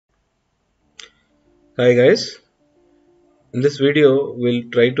Hi guys, in this video we'll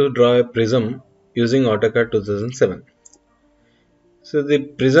try to draw a prism using Autocad 2007. So the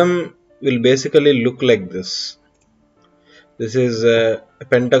prism will basically look like this. This is a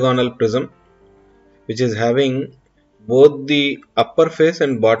pentagonal prism which is having both the upper face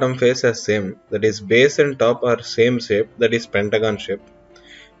and bottom face as same, that is base and top are same shape, that is pentagon shape,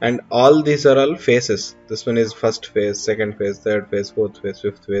 and all these are all faces. This one is first face, second face, third face, fourth face,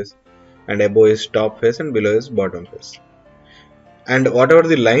 fifth face, and above is top face and below is bottom face. And whatever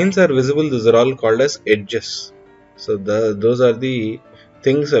the lines are visible, those are all called as edges. So those are the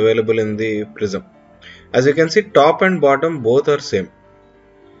things available in the prism. As you can see, top and bottom both are same.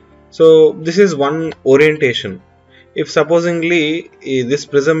 So this is one orientation. If supposingly this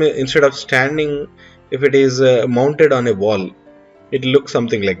prism, instead of standing, if it is mounted on a wall, it looks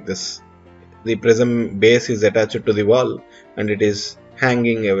something like this. The prism base is attached to the wall and it is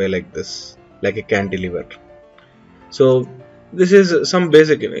hanging away like this, like a cantilever. So this is some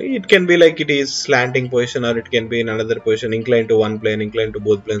basic. It can be like it is slanting position, or it can be in another position, inclined to one plane, inclined to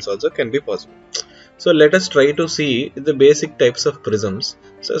both planes also can be possible. So let us try to see the basic types of prisms.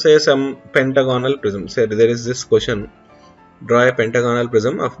 So say some pentagonal prism. Say there is this question: draw a pentagonal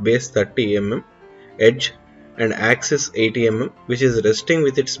prism of base 30 mm, edge and axis 80 mm, which is resting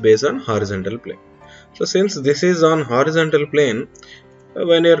with its base on horizontal plane. So since this is on horizontal plane,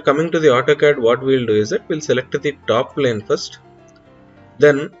 when you are coming to the Autocad, what we will do is that we will select the top plane first,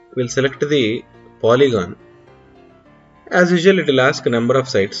 then we will select the polygon. As usual, it will ask number of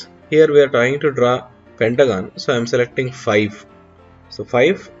sides. Here we are trying to draw pentagon, so I am selecting 5. So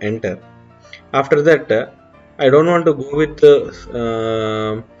 5, enter. After that, I don't want to go with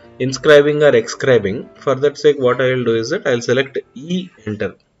inscribing or exscribing. For that sake, what I will do is that I will select E,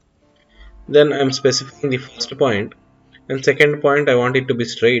 enter. Then I am specifying the first point. And second point, I want it to be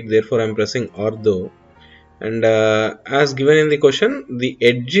straight, therefore I am pressing ortho. And as given in the question, the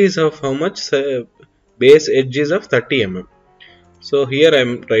edge is of how much? Base edge is of 30 mm. So here I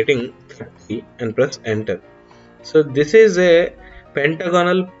am writing 30 and press enter. So this is a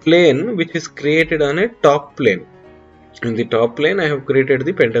pentagonal plane which is created on a top plane. In the top plane I have created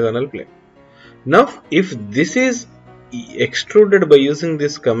the pentagonal plane. Now if this is extruded by using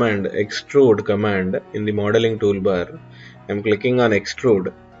this command, extrude command, in the modeling toolbar, I am clicking on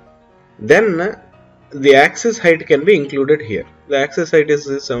extrude, then the axis height can be included here. The axis height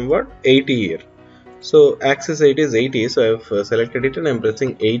is somewhat 80 here. So axis height is 80, so I have selected it and I am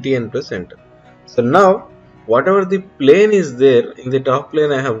pressing 80 and press enter. So now whatever the plane is there, in the top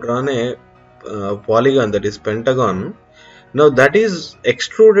plane I have drawn a polygon, that is pentagon. Now that is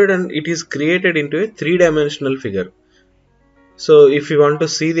extruded and it is created into a 3-dimensional figure. So if you want to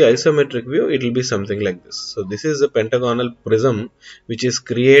see the isometric view, it will be something like this. So this is a pentagonal prism which is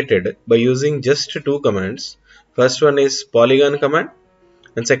created by using just 2 commands. First one is polygon command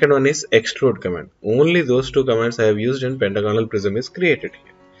and second one is extrude command. Only those 2 commands I have used and pentagonal prism is created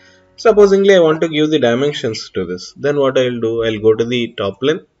here. Supposingly I want to give the dimensions to this. Then what I will do, I will go to the top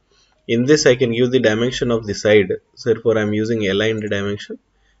plane. In this I can give the dimension of the side. So therefore I am using aligned dimension.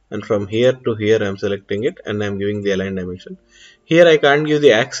 And from here to here I am selecting it and I am giving the aligned dimension. Here I can't give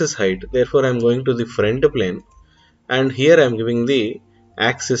the axis height, therefore I am going to the front plane, and here I am giving the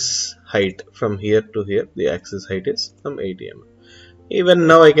axis height. From here to here the axis height is some 80 mm. Even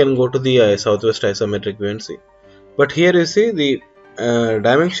now I can go to the southwest isometric view and see. But here you see the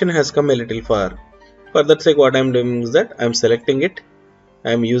dimension has come a little far. For that sake what I am doing is that I am selecting it,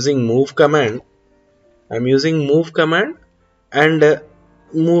 I am using move command, and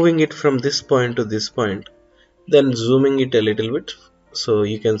moving it from this point to this point, then zooming it a little bit so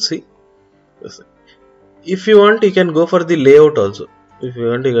you can see. If you want, you can go for the layout also. If you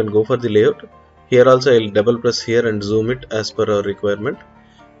want, you can go for the layout. Here also I will double press here and zoom it as per our requirement.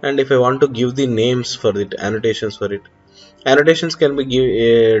 And if I want to give the names for it, annotations for it, annotations can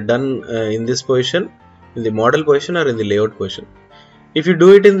be done in this position, in the model position or in the layout position. If you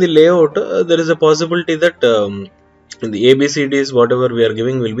do it in the layout, there is a possibility that the ABCDs whatever we are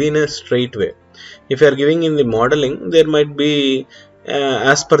giving will be in a straight way. If you are giving in the modeling, there might be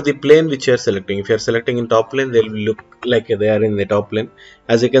as per the plane which you are selecting. If you are selecting in top plane, they will look like they are in the top plane.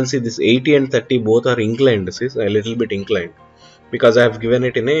 As you can see, this 80 and 30 both are inclined. This is a little bit inclined because I have given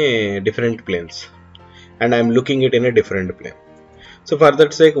it in a different planes and I am looking it in a different plane. So for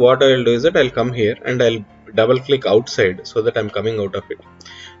that sake what I will do is that I will come here and I will double click outside so that I am coming out of it.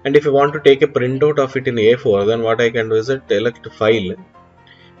 And if you want to take a printout of it in A4, then what I can do is that select file,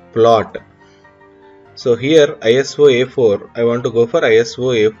 plot. So here ISO A4, I want to go for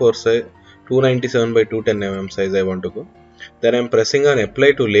ISO A4 size 297 by 210 mm size I want to go. Then I am pressing on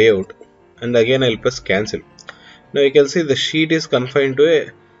apply to layout and again I'll press cancel. Now you can see the sheet is confined to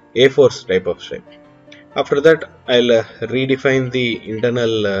a A4 type of shape. After that I'll redefine the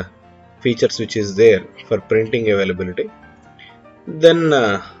internal features which is there for printing availability. Then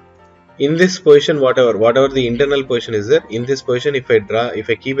in this position, whatever the internal position is there, in this position if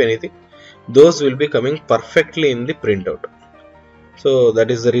I keep anything, those will be coming perfectly in the printout. So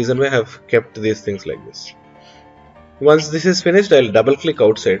that is the reason why I have kept these things like this. Once this is finished, I'll double click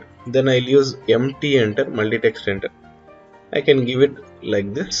outside, then I'll use MT enter, multi-text enter. I can give it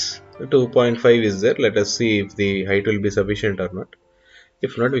like this. 2.5 is there. Let us see if the height will be sufficient or not.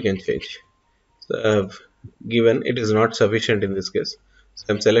 If not, we can change. So I have given it is not sufficient in this case. So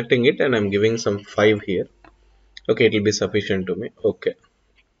I'm selecting it and I'm giving some 5 here. Okay, it will be sufficient to me. Okay.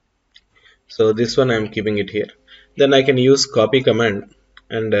 So this one I'm keeping it here. Then I can use copy command,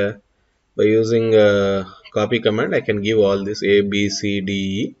 and by using copy command I can give all this A, B, C, D,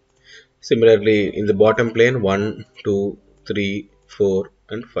 E. Similarly in the bottom plane 1, 2, 3, 4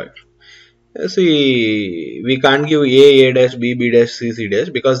 and 5. See, we can't give A dash, B, B dash, C dash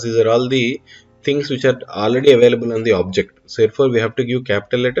because these are all the things which are already available on the object. So therefore we have to give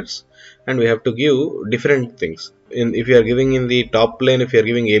capital letters and we have to give different things. If you are giving in the top plane, if you are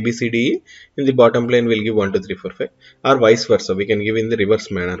giving A, B, C, D, E, in the bottom plane we'll give 1, 2, 3, 4, 5, or vice versa. We can give in the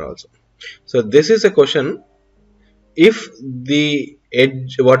reverse manner also. So this is a question. If the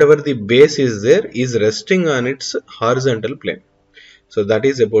edge, whatever the base is there, is resting on its horizontal plane. So that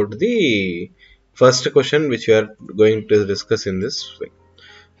is about the first question which we are going to discuss in this way.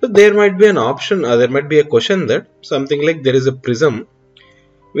 So there might be an option, or there might be a question that something like there is a prism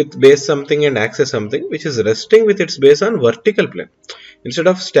with base something and axis something which is resting with its base on vertical plane. Instead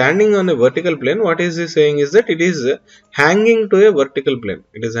of standing on a vertical plane, what is he saying is that it is hanging to a vertical plane.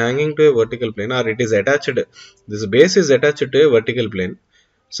 It is hanging to a vertical plane, or it is attached. This base is attached to a vertical plane,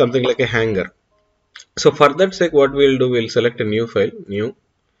 something like a hanger. So for that sake, what we will do, we will select a new file, new,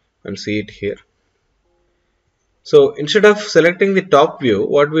 and see it here. So instead of selecting the top view,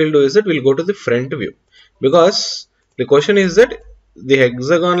 what we will do is that we will go to the front view, because the question is that the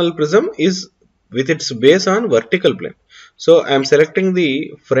hexagonal prism is with its base on vertical plane. So I am selecting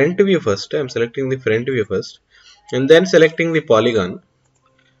the front view first. And then selecting the polygon.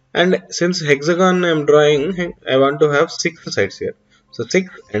 And since hexagon I am drawing, I want to have 6 sides here. So 6,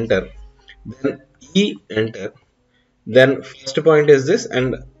 enter. Then E, enter. Then first point is this,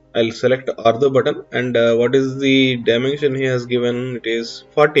 and I'll select ortho button, and what is the dimension he has given? It is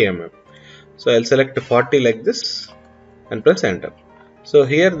 40 mm. So I'll select 40 like this and press enter. So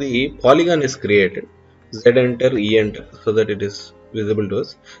here the polygon is created. Z enter, E enter, so that it is visible to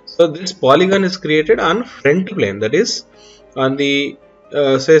us. So this polygon is created on front plane, that is on the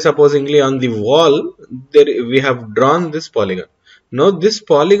say supposingly on the wall there we have drawn this polygon. Now this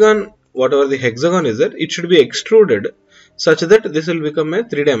polygon, whatever the hexagon is there, it should be extruded such that this will become a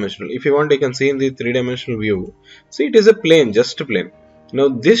 3-dimensional. If you want, you can see in the 3-dimensional view. See, it is a plane, just a plane. Now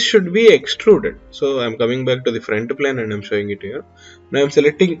this should be extruded. So I am coming back to the front plane and I am showing it here. Now I am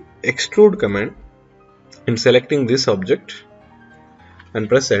selecting extrude command and selecting this object and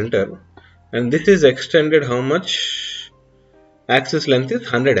press enter. And this is extended how much? Axis length is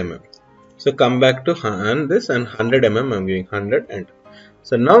 100 mm. So come back to this and 100 mm I am giving 100 enter.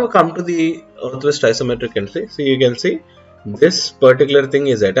 So now come to the northwest isometric and see. So you can see this particular thing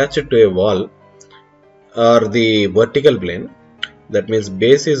is attached to a wall or the vertical plane. That means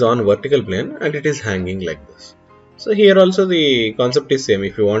base is on vertical plane and it is hanging like this. So here also the concept is same.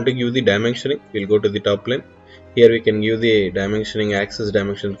 If you want to give the dimensioning, we'll go to the top plane. Here we can give the dimensioning, axis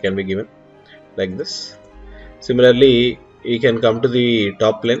dimension can be given like this. Similarly, you can come to the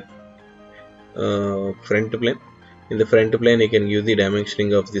top plane, front plane. In the front plane, you can give the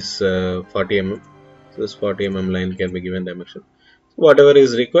dimensioning of this 40 mm. So this 40 mm line can be given dimension. So whatever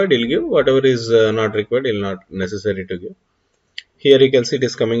is required, you'll give. Whatever is not required, you'll not necessary to give. Here you can see it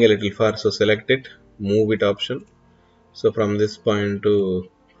is coming a little far, so select it, move it option. So from this point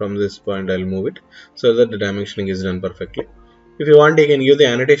I'll move it so that the dimensioning is done perfectly. If you want, you can use the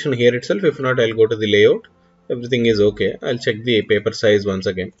annotation here itself. If not, I'll go to the layout. Everything is okay. I'll check the paper size once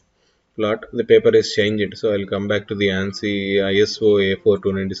again. Plot, the paper is changed, so I'll come back to the ANSI ISO A4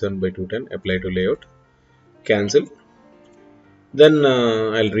 297 by 210, apply to layout, cancel. Then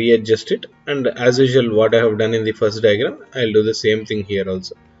I'll readjust it, and as usual what I have done in the first diagram, I'll do the same thing here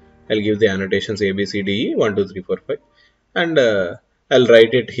also. I'll give the annotations A, B, C, D, E, 1, 2, 3, 4, 5, and I'll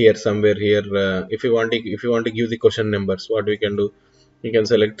write it here somewhere here. If you want to give the question numbers, what we can do, you can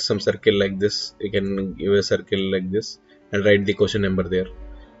select some circle like this. You can give a circle like this and write the question number there.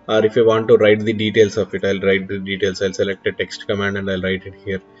 or if I want to write the details of it, I'll write the details. I'll select a text command and I'll write it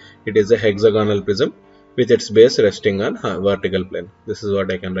here. It is a hexagonal prism with its base resting on vertical plane. This is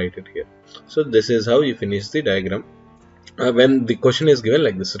what I can write it here. So this is how you finish the diagram. When the question is given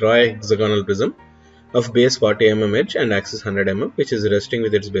like this: draw a hexagonal prism of base 40 mm edge and axis 100 mm, which is resting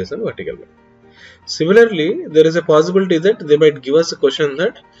with its base on vertical plane. Similarly, there is a possibility that they might give us a question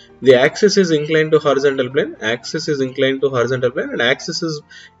that the axis is inclined to horizontal plane, axis is inclined to horizontal plane, and axis is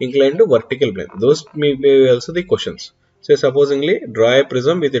inclined to vertical plane. Those may be also the questions. So, supposingly, draw a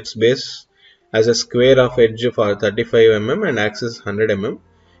prism with its base as a square of edge for 35 mm and axis 100 mm.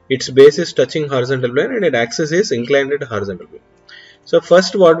 Its base is touching horizontal plane and its axis is inclined to horizontal plane. So,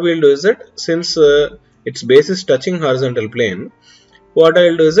 first what we will do is that since its base is touching horizontal plane, what I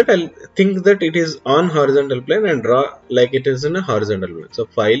will do is that I will think that it is on horizontal plane and draw like it is in a horizontal plane. So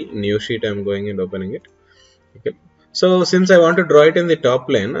file, new sheet, I am going and opening it. Okay. So since I want to draw it in the top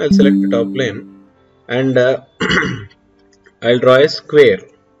plane, I will select the top plane and I will draw a square.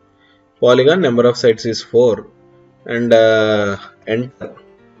 Polygon, number of sides is 4 and enter.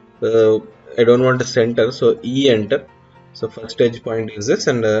 I don't want to center, so E enter. So first edge point is this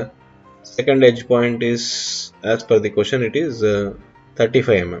and second edge point is, as per the question, it is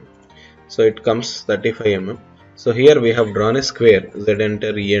 35 mm. So it comes 35 mm. So here we have drawn a square. Z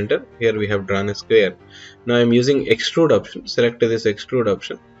enter, E enter. Here we have drawn a square. Now I am using extrude option. Select this extrude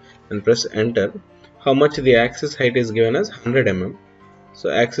option and press enter. How much the axis height is given as 100 mm. So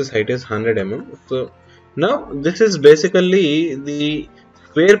axis height is 100 mm. So now this is basically the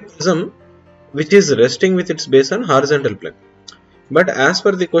square prism which is resting with its base on horizontal plane. But as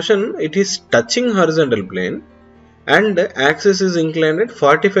per the question, it is touching horizontal plane and axis is inclined at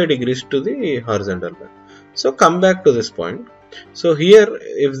 45 degrees to the horizontal plane. So come back to this point. So here,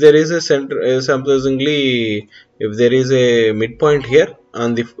 if there is a center, supposingly if there is a midpoint here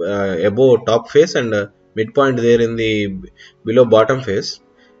on the above top face and midpoint there in the below bottom face.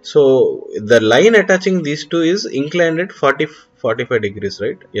 So the line attaching these two is inclined at 45 degrees,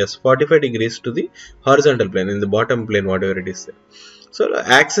 right? Yes, 45 degrees to the horizontal plane in the bottom plane, whatever it is there. So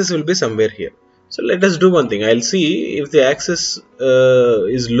axis will be somewhere here. So let us do one thing. I'll see if the axis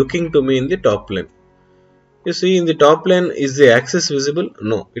is looking to me in the top plane. You see, in the top plane, is the axis visible?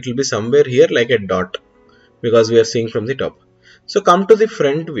 No, it will be somewhere here like a dot because we are seeing from the top. So come to the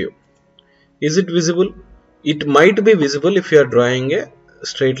front view. Is it visible? It might be visible if you are drawing a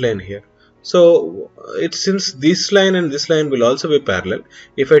straight line here. So it's since this line and this line will also be parallel.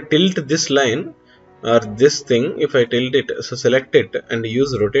 If I tilt this line or this thing, if I tilt it, so select it and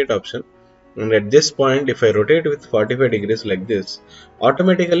use rotate option. And at this point, if I rotate with 45 degrees like this,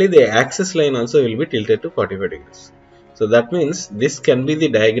 automatically the axis line also will be tilted to 45 degrees. So that means this can be the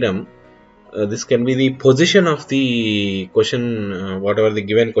diagram. This can be the position of the question, whatever the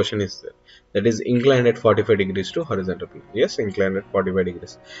given question is there. That is inclined at 45 degrees to horizontal plane. Yes, inclined at 45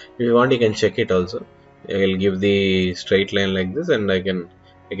 degrees. If you want, you can check it also. I will give the straight line like this, and I can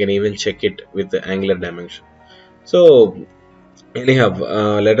even check it with the angular dimension. So anyhow,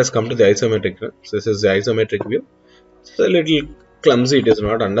 let us come to the isometric. So this is the isometric view. It's a little clumsy. It is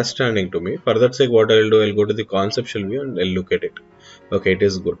not understanding to me. For that sake, what I will do, I will go to the conceptual view and I will look at it. Okay, it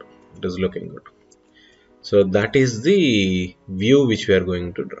is good. It is looking good. So that is the view which we are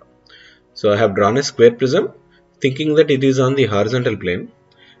going to draw. So I have drawn a square prism, thinking that it is on the horizontal plane.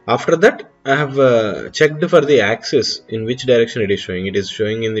 After that, I have checked for the axis in which direction it is showing. It is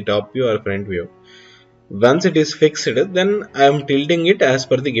showing in the top view or front view. Once it is fixed, then I am tilting it as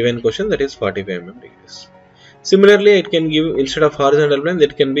per the given question, that is 45 mm degrees. Similarly, it can give, instead of horizontal plane,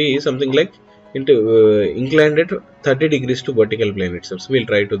 that can be something like inclined at 30 degrees to vertical plane itself. So we'll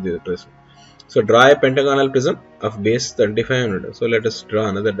try to do this. So draw a pentagonal prism of base 3500. So let us draw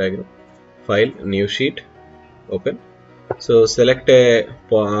another diagram. File, new sheet, open. So select a,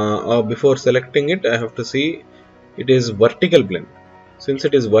 before selecting it, I have to see it is vertical plane. Since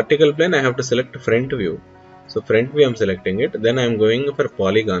it is vertical plane, I have to select front view. So front view I am selecting it. Then I am going for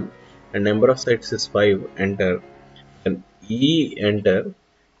polygon and number of sides is 5. Enter. And E enter.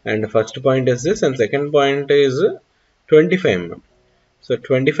 And first point is this and second point is 25 mm. So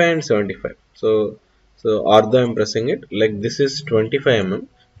 25 and 75. So ortho I am pressing it like this is 25 mm.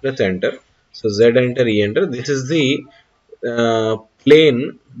 Press enter. So Z enter, E enter. This is the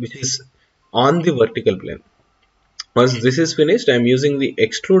plane which is on the vertical plane. Once this is finished, I am using the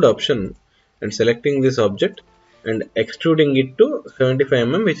extrude option and selecting this object and extruding it to 75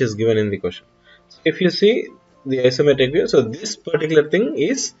 mm, which is given in the question. So if you see the isometric view, so this particular thing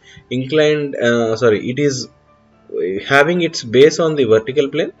is inclined, it is having its base on the vertical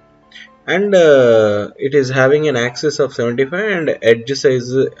plane and it is having an axis of 75 and edge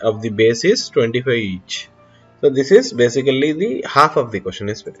size of the base is 25 each. So this is basically the half of the question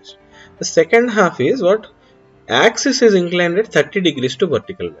is finished. The second half is what? Axis is inclined at 30 degrees to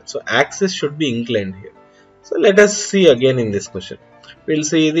vertical line. So axis should be inclined here. So let us see again in this question. We'll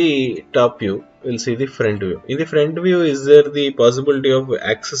see the top view, we'll see the front view. In the front view, is there the possibility of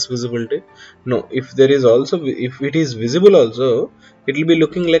axis visibility? No. If there is also, if it is visible also, it will be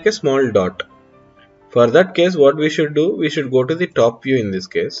looking like a small dot. For that case, what we should do, we should go to the top view in this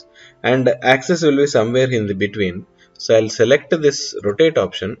case, and axis will be somewhere in the between. So I'll select this rotate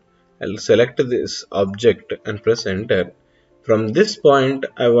option, I'll select this object and press enter. From this point,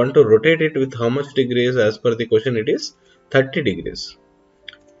 I want to rotate it with how much degrees? As per the question, it is 30 degrees.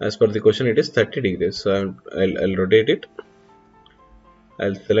 As per the question, it is 30 degrees. So I'll rotate it.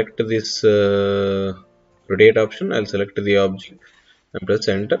 I'll select this rotate option. I'll select the object and press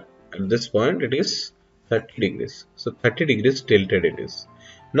enter. At this point, it is 30 degrees. So 30 degrees tilted it is.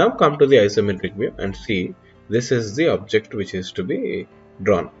 Now come to the isometric view and see, this is the object which is to be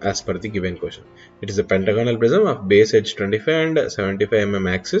drawn as per the given question. It is a pentagonal prism of base edge 25 and 75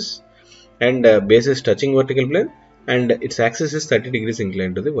 mm axis, and base is touching vertical plane, and its axis is 30 degrees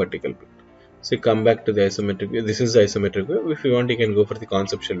inclined to the vertical plane. So come back to the isometric view. This is the isometric view. If you want, you can go for the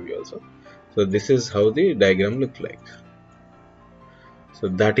conceptual view also. So this is how the diagram looks like. So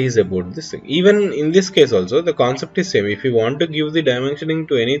that is about this thing. Even in this case also, the concept is same. If you want to give the dimensioning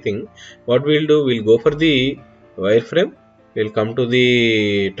to anything, what we'll do, we'll go for the wireframe. We'll come to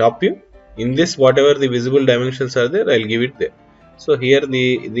the top view. In this, whatever the visible dimensions are there, I'll give it there. So here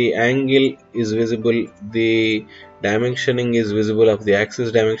the angle is visible, the dimensioning is visible, of the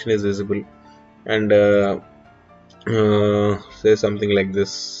axis dimension is visible, and say something like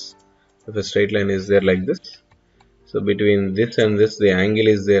this. If a straight line is there like this, so between this and this, the angle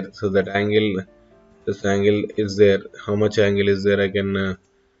is there. So that angle, this angle is there. How much angle is there? I can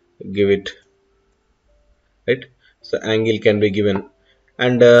give it, right? So angle can be given.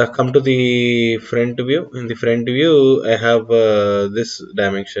 And come to the front view. In the front view, I have this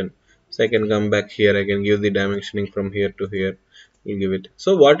dimension. So I can come back here. I can give the dimensioning from here to here. I'll give it.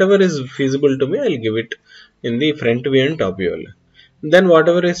 So whatever is feasible to me, I'll give it in the front view and top view. Then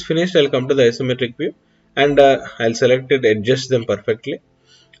whatever is finished, I'll come to the isometric view, and I'll select it, adjust them perfectly,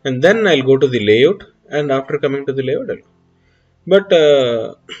 and then I'll go to the layout. And after coming to the layout, but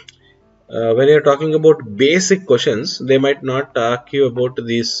when you're talking about basic questions, they might not ask you about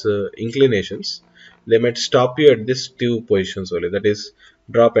these inclinations. They might stop you at these two positions only. That is,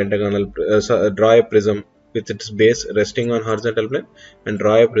 draw draw a prism with its base resting on horizontal plane, and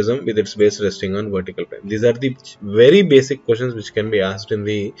draw a prism with its base resting on vertical plane. These are the very basic questions which can be asked in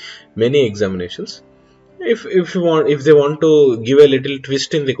the many examinations. If they want to give a little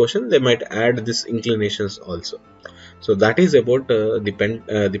twist in the question, they might add this inclinations also. So that is about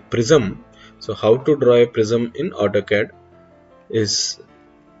the prism. So how to draw a prism in AutoCAD is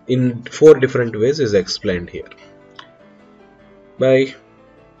in 4 different ways is explained here. Bye.